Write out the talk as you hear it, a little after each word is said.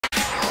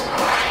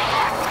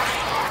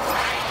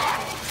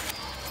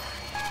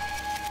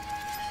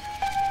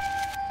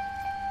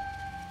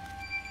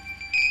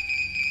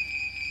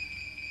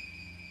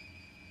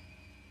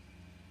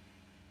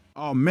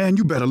Oh man,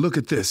 you better look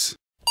at this.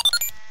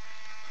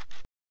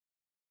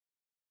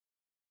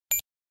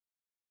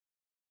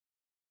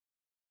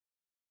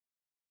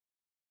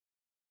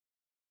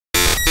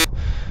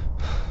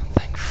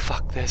 Thank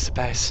fuck there's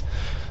space.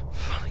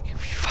 Finally,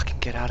 fucking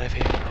get out of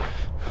here.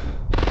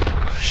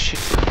 Oh, shit.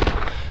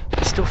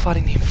 They're still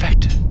fighting the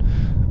infected.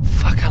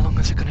 Fuck, how long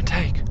is it gonna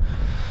take?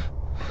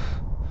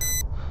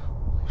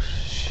 Oh,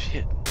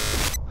 shit.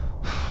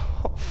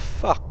 Oh,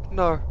 fuck,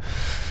 no.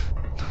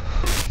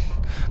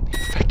 The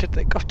infected,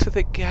 they got to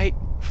the gate.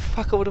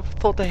 Fuck, I would have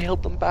thought they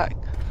held them back.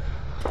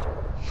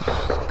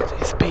 Look at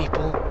these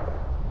people.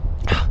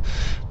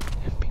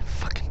 They've been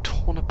fucking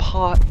torn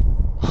apart.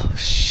 Oh,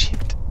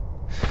 shit.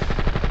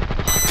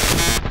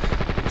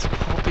 These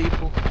poor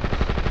people.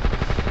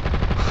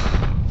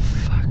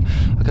 Fuck.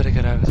 I gotta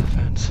get over the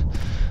fence.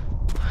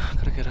 I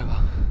gotta get over.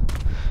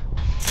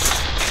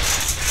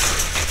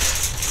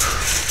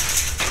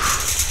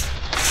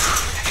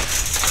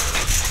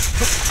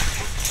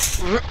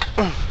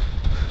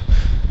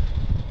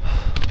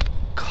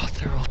 God,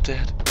 they're all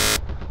dead.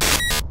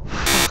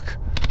 Fuck.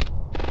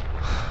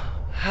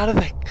 How do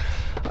they...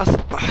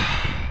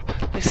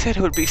 They said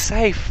it would be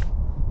safe.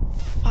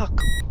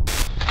 Fuck.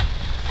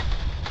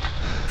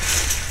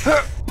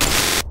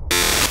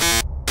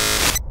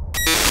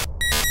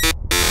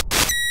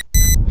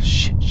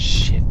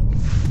 Shit.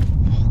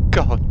 Oh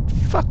God,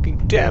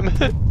 fucking damn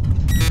it.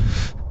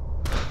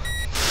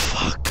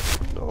 Fuck,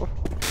 no.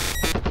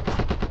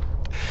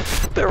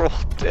 They're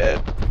all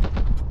dead.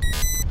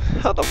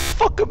 How the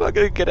fuck am I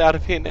gonna get out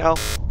of here now?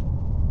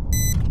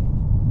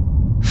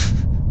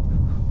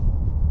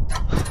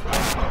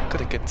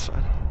 Gotta get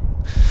inside.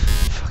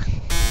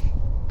 Fucking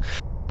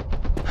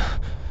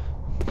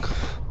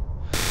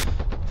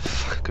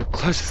go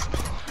close this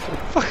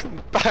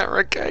fucking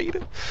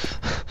barricade.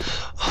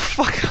 Oh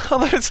fuck,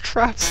 are those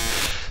traps?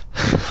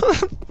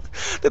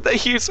 Did they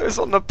use those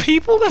on the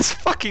people? That's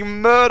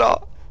fucking murder.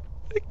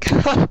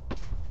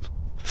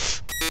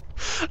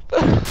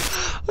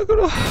 I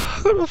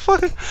gotta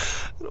fucking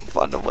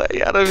find a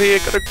way out of here.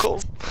 Gotta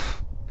call.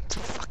 It's a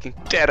fucking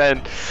dead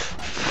end.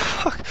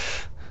 Fuck.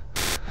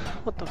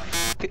 What the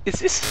fuck?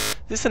 Is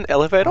this an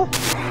elevator?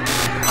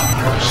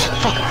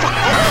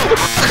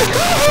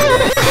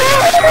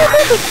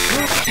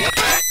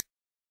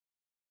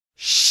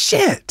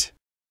 Shit!